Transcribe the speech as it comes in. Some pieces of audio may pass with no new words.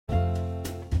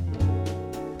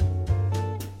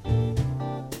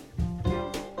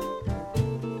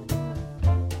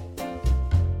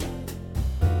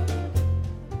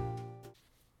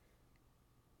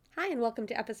and welcome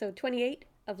to episode 28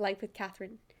 of Life with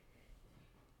Catherine.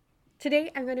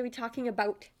 Today I'm going to be talking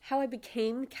about how I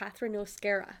became Catherine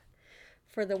O'Scara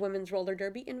for the Women's Roller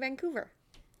Derby in Vancouver.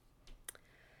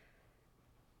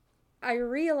 I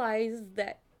realize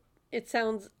that it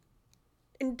sounds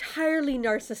entirely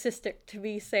narcissistic to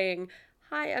be saying,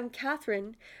 "Hi, I'm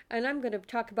Catherine, and I'm going to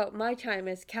talk about my time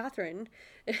as Catherine."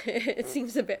 It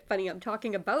seems a bit funny. I'm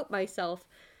talking about myself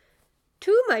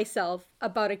to myself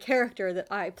about a character that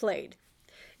I played.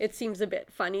 It seems a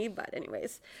bit funny, but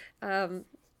anyways,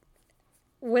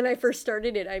 when I first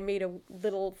started it, I made a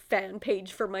little fan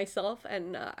page for myself,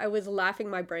 and I was laughing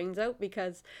my brains out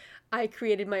because I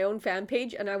created my own fan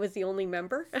page and I was the only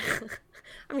member.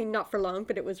 I mean, not for long,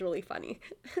 but it was really funny.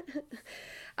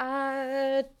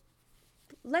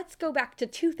 Let's go back to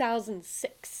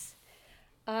 2006.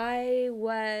 I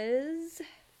was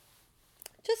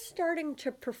just starting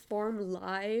to perform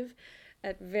live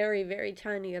at very, very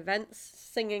tiny events,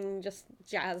 singing just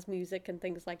jazz music and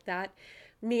things like that.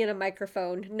 Me and a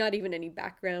microphone, not even any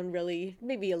background really,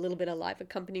 maybe a little bit of live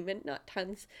accompaniment, not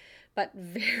tons, but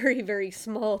very, very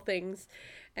small things.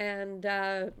 And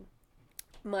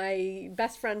my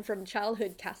best friend from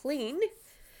childhood, Kathleen,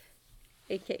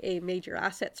 aka Major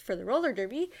Assets for the roller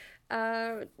derby,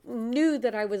 knew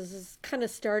that I was kind of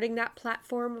starting that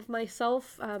platform of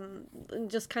myself,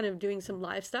 just kind of doing some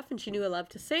live stuff, and she knew I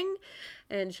loved to sing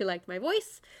and she liked my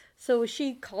voice. So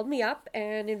she called me up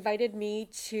and invited me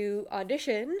to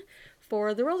audition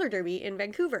for the roller derby in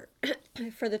Vancouver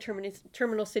for the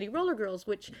Terminal City Roller Girls,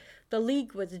 which the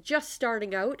league was just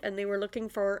starting out, and they were looking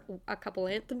for a couple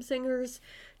anthem singers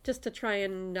just to try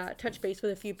and touch base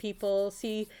with a few people,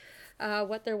 see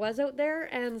what there was out there.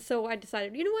 And so I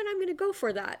decided, you know what, I'm going to go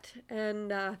for that.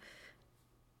 And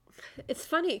it's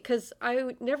funny because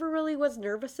I never really was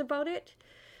nervous about it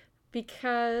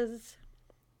because,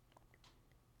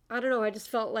 I don't know, I just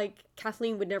felt like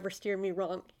Kathleen would never steer me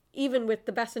wrong. Even with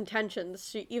the best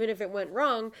intentions, even if it went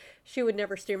wrong, she would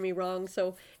never steer me wrong.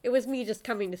 So it was me just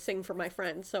coming to sing for my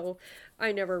friends. So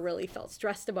I never really felt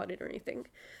stressed about it or anything.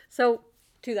 So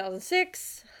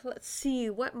 2006, let's see,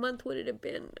 what month would it have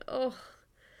been? Oh,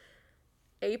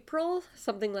 April,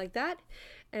 something like that.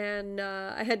 And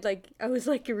I was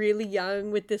really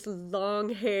young with this long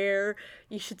hair.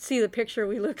 You should see the picture.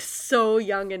 We look so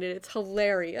young in it. It's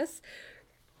hilarious.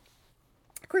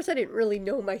 Of course, I didn't really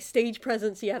know my stage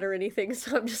presence yet or anything,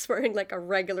 so I'm just wearing like a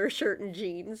regular shirt and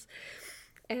jeans.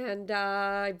 And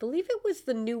I believe it was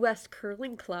the New West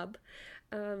Curling Club.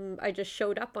 I just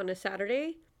showed up on a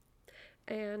Saturday,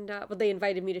 and they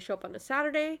invited me to show up on a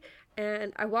Saturday,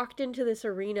 and I walked into this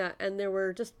arena and there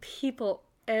were just people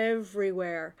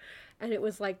everywhere, and it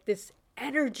was like this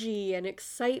energy and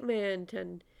excitement.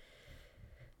 And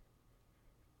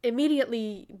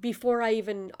immediately, before I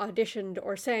even auditioned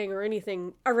or sang or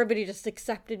anything, everybody just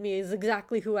accepted me as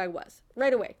exactly who I was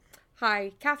right away.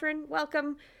 "Hi, Catherine,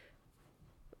 welcome.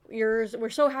 We're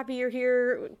so happy you're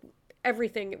here."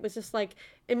 Everything. It was just like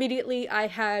immediately I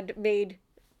had made,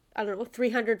 I don't know,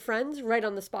 300 friends right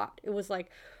on the spot. It was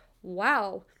like,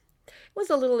 wow. It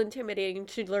was a little intimidating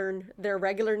to learn their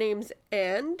regular names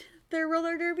and their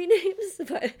roller derby names,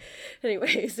 but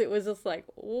anyways, it was just like,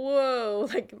 whoa,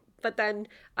 but then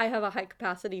I have a high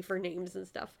capacity for names and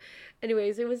stuff.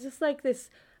 Anyways, it was just like this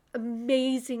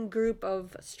amazing group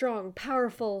of strong,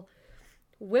 powerful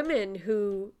women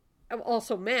who,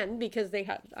 also men, because they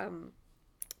had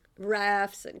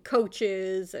refs and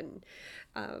coaches and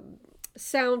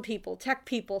sound people, tech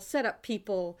people, setup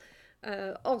people,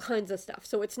 all kinds of stuff.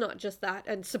 So it's not just that,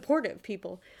 and supportive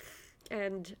people.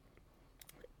 And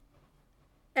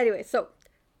anyway, so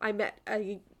I met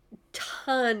a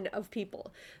ton of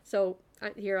people. So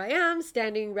here I am,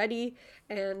 standing ready,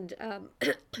 and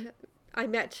I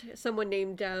met someone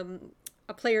named,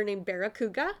 a player named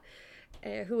Barracuda,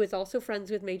 who is also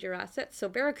friends with Major Assets. So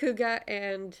Barracuda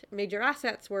and Major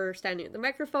Assets were standing at the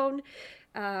microphone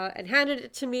and handed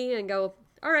it to me and go,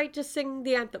 "All right, just sing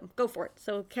the anthem. Go for it."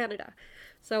 So Canada.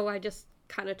 So I just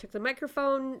kind of took the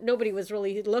microphone. Nobody was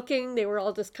really looking. They were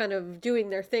all just kind of doing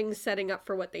their things, setting up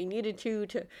for what they needed to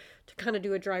kind of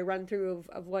do a dry run through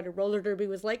of what a roller derby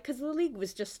was like, because the league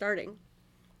was just starting.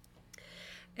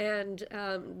 And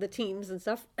the teams and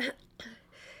stuff.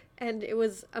 And it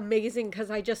was amazing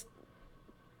because I just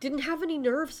didn't have any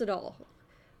nerves at all.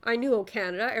 I knew "O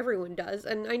Canada," everyone does,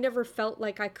 and I never felt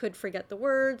like I could forget the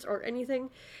words or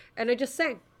anything. And I just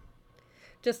sang.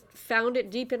 Just found it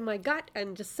deep in my gut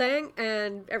and just sang,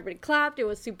 and everybody clapped. It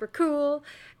was super cool.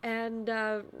 And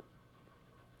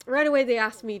right away they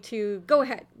asked me to go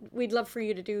ahead. We'd love for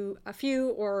you to do a few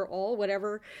or all,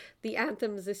 whatever, the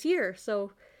anthems this year.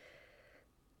 So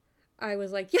I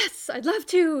was like, yes, I'd love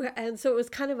to. And so it was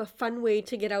kind of a fun way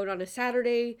to get out on a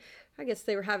Saturday. I guess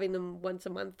they were having them once a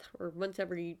month or once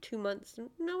every 2 months.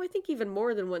 No, I think even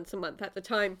more than once a month at the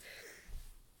time.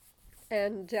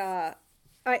 And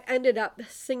I ended up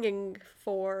singing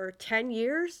for 10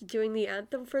 years, doing the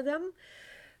anthem for them.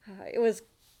 It was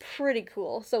pretty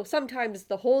cool. So sometimes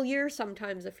the whole year,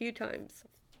 sometimes a few times,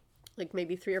 like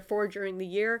maybe 3 or 4 during the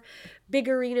year. Big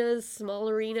arenas, small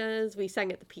arenas. We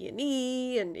sang at the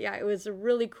P&E, and yeah, it was a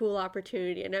really cool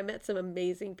opportunity, and I met some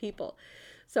amazing people.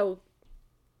 So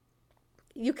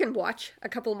you can watch a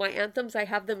couple of my anthems. I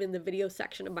have them in the video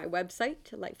section of my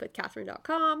website,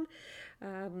 lifewithkatherine.com.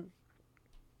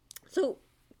 So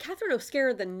Catherine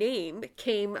O'Scara, the name,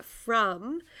 came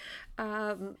from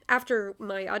after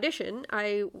my audition.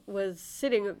 I was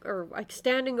sitting or like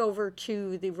standing over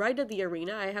to the right of the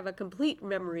arena. I have a complete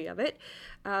memory of it.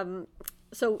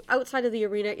 So outside of the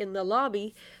arena in the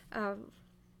lobby,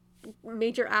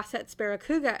 Major Assets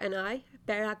Barracuda and I,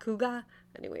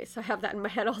 anyways, I have that in my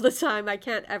head all the time. I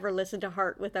can't ever listen to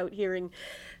Heart without hearing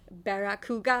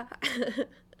Barracuda.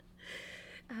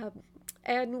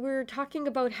 And we're talking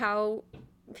about how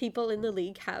people in the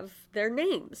league have their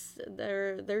names,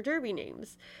 their derby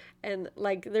names. And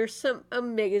like, there's some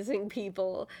amazing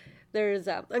people. There's,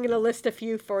 I'm going to list a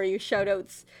few for you, shout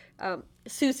outs.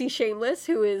 Susie Shameless,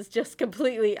 who is just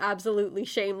completely, absolutely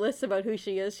shameless about who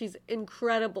she is. She's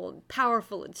incredible and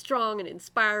powerful and strong and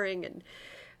inspiring, and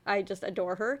I just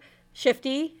adore her.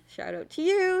 Shifty, shout out to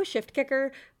you. Shift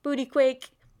Kicker, Booty Quake,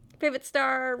 Pivot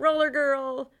Star, Roller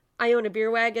Girl, Iona Beer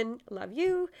Wagon, love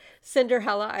you.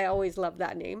 Cinderella, I always love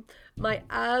that name. My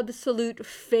absolute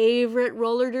favorite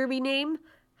roller derby name,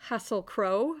 Hustle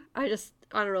Crow. I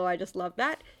don't know, I just love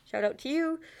that. Shout out to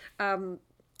you.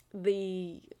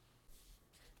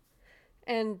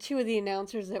 And two of the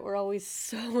announcers that were always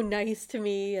so nice to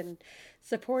me and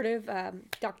supportive,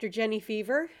 Dr. Jenny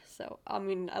Fever. So, I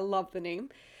mean, I love the name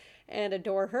and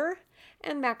adore her.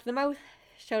 And Mac the Mouth,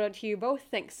 shout out to you both.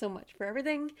 Thanks so much for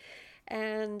everything.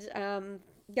 And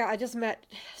yeah, I just met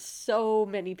so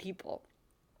many people.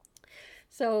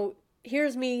 So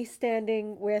here's me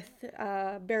standing with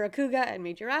Barracuda and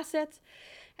Major Assets,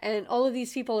 and all of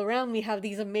these people around me have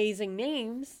these amazing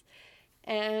names.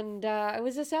 And I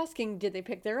was just asking, did they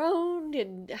pick their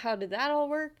own? How did that all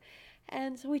work?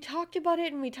 And so we talked about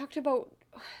it, and we talked about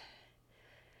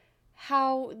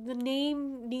how the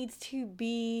name needs to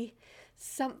be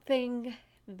something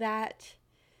that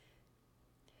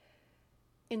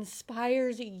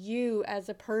inspires you as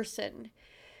a person.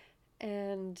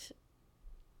 And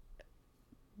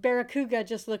Barracuda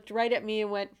just looked right at me and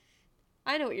went,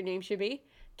 I know what your name should be,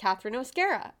 Catherine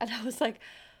O'Scara. And I was like,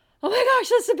 oh my gosh,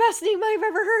 that's the best name I've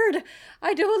ever heard.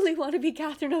 I totally want to be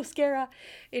Catherine O'Scara.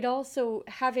 It also,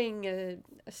 having a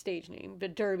stage name, the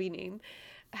derby name,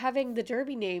 having the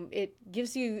derby name, it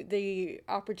gives you the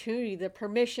opportunity, the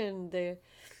permission, the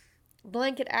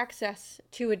blanket access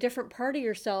to a different part of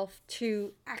yourself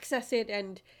to access it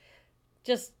and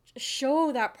just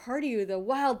show that part of you, the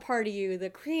wild part of you, the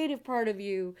creative part of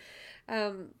you.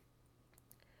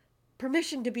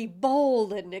 Permission to be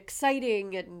bold and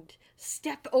exciting and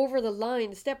step over the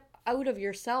line, step out of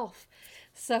yourself.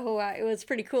 So it was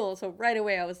pretty cool. So right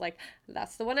away I was like,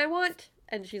 that's the one I want.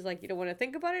 And she's like, you don't want to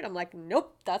think about it? I'm like,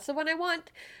 nope, that's the one I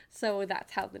want. So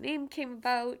that's how the name came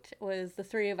about, was the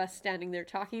three of us standing there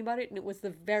talking about it. And it was the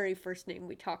very first name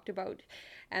we talked about.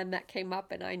 And that came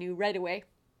up and I knew right away.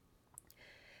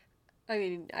 I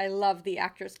mean, I love the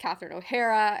actress Catherine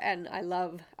O'Hara, and I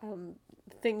love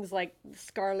things like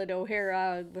Scarlett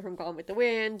O'Hara from Gone with the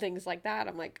Wind, things like that.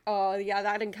 I'm like, oh yeah,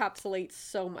 that encapsulates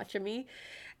so much of me.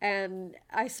 And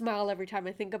I smile every time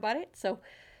I think about it. So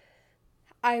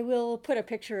I will put a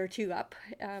picture or two up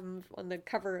on the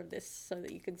cover of this so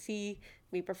that you can see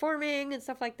me performing and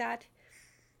stuff like that.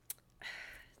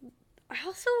 I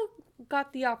also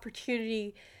got the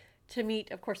opportunity to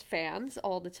meet, of course, fans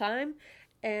all the time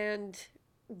and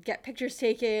get pictures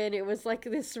taken. It was like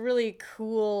this really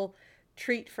cool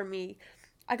treat for me.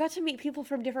 I got to meet people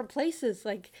from different places,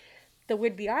 like the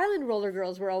Whidbey Island Roller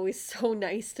Girls were always so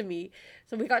nice to me.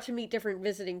 So we got to meet different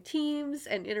visiting teams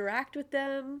and interact with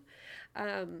them.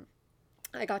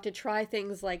 I got to try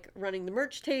things like running the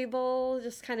merch table,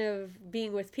 just kind of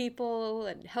being with people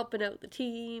and helping out the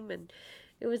team, and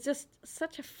it was just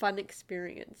such a fun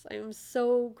experience. I am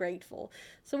so grateful.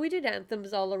 So we did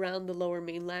anthems all around the Lower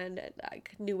Mainland at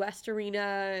like New West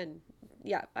Arena, and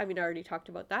yeah, I mean, I already talked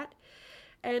about that.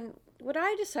 And what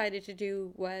I decided to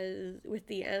do was, with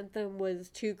the anthem, was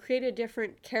to create a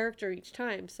different character each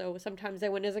time. So sometimes I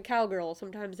went as a cowgirl,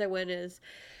 sometimes I went as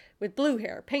with blue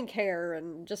hair, pink hair,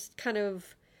 and just kind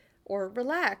of or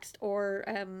relaxed or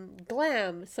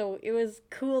glam. So it was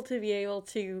cool to be able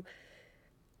to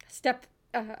step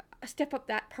step up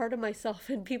that part of myself.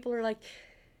 And people are like,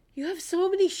 you have so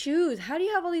many shoes. How do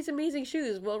you have all these amazing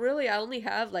shoes? Well, really, I only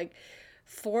have like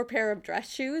 4 pair of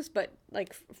dress shoes, but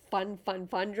like fun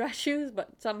dress shoes.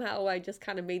 But somehow I just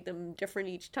kind of made them different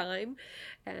each time.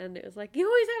 And it was like, you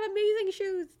always have amazing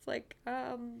shoes. It's like,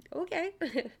 okay.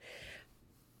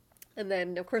 And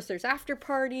then, of course, there's after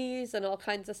parties and all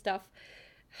kinds of stuff.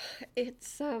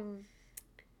 It's,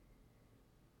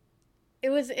 it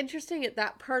was interesting at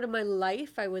that part of my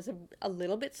life. I was a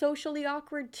little bit socially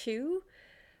awkward too,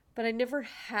 but I never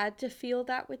had to feel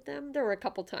that with them. There were a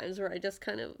couple times where I just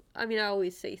kind of, I mean, I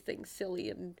always say things silly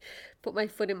and put my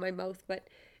foot in my mouth, but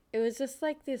it was just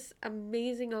like this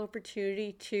amazing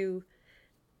opportunity to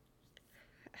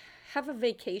have a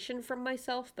vacation from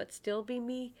myself, but still be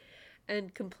me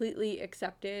and completely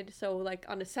accepted. So, like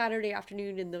on a Saturday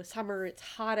afternoon in the summer, it's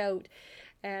hot out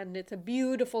and it's a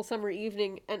beautiful summer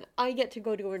evening, and I get to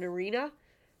go to an arena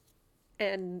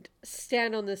and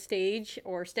stand on the stage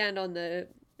or stand on the,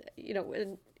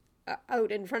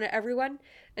 out in front of everyone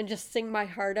and just sing my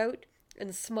heart out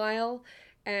and smile.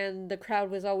 And the crowd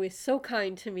was always so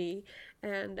kind to me.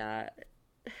 And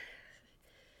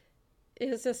it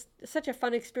was just such a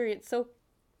fun experience. So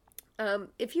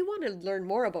if you want to learn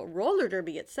more about roller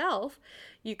derby itself,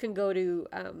 you can go to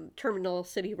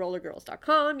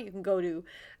terminalcityrollergirls.com. You can go to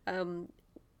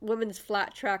Women's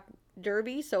Flat Track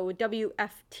Derby, so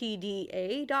WFTDA.com.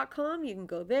 You can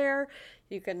go there.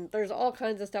 There's all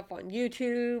kinds of stuff on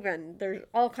YouTube, and there's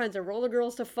all kinds of roller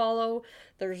girls to follow.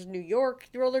 There's New York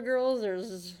roller girls,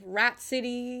 there's Rat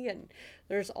City, and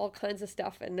there's all kinds of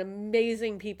stuff and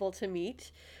amazing people to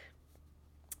meet.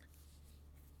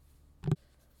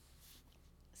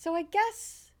 So I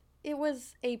guess it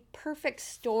was a perfect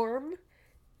storm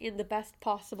in the best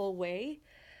possible way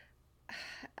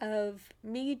of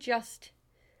me just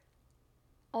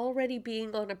already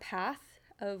being on a path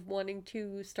of wanting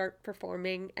to start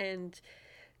performing and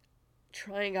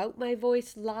trying out my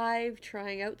voice live,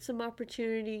 trying out some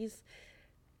opportunities,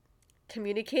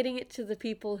 communicating it to the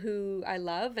people who I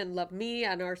love and love me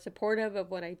and are supportive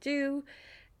of what I do.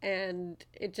 And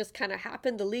it just kind of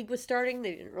happened. The league was starting.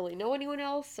 They didn't really know anyone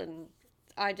else. And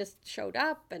I just showed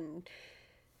up, and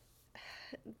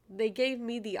they gave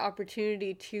me the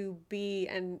opportunity to be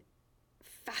a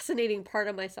fascinating part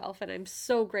of myself. And I'm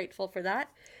so grateful for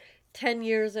that. 10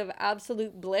 years of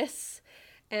absolute bliss.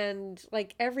 And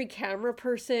like every camera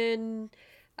person,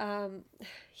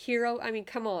 hero, I mean,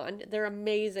 come on, they're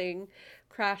amazing.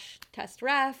 Crash Test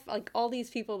Ref, like all these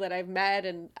people that I've met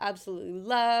and absolutely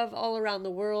love all around the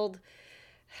world.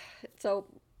 So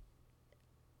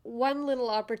one little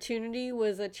opportunity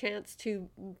was a chance to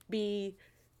be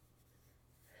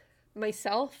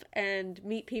myself and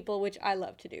meet people, which I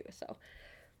love to do. So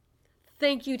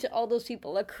thank you to all those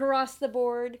people across the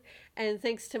board, and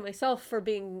thanks to myself for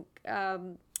being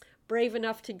brave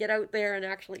enough to get out there and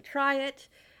actually try it.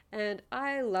 And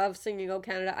I love singing "O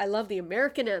Canada." I love the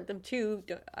American anthem too,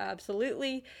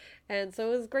 absolutely. And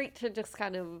so it was great to just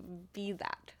kind of be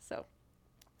that. So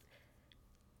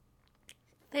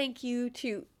thank you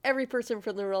to every person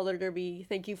from the roller derby.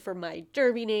 Thank you for my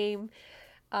derby name.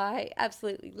 I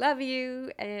absolutely love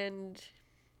you. And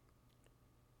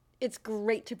it's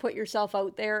great to put yourself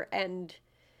out there and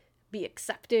be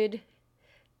accepted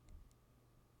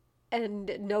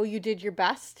and know you did your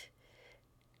best.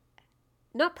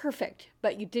 Not perfect,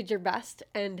 but you did your best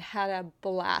and had a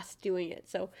blast doing it.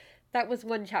 So that was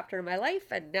one chapter of my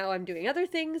life, and now I'm doing other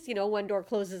things. You know, one door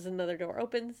closes, another door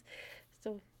opens.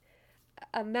 So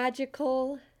a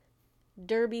magical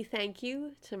derby thank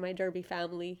you to my derby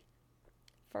family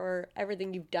for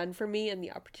everything you've done for me and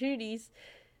the opportunities.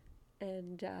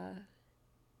 And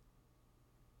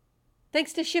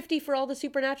thanks to Shifty for all the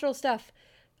supernatural stuff.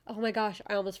 Oh my gosh,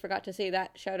 I almost forgot to say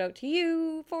that. Shout out to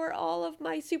you for all of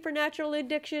my supernatural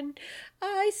addiction.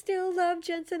 I still love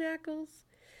Jensen Ackles.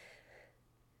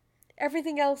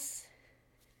 Everything else,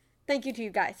 thank you to you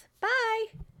guys. Bye!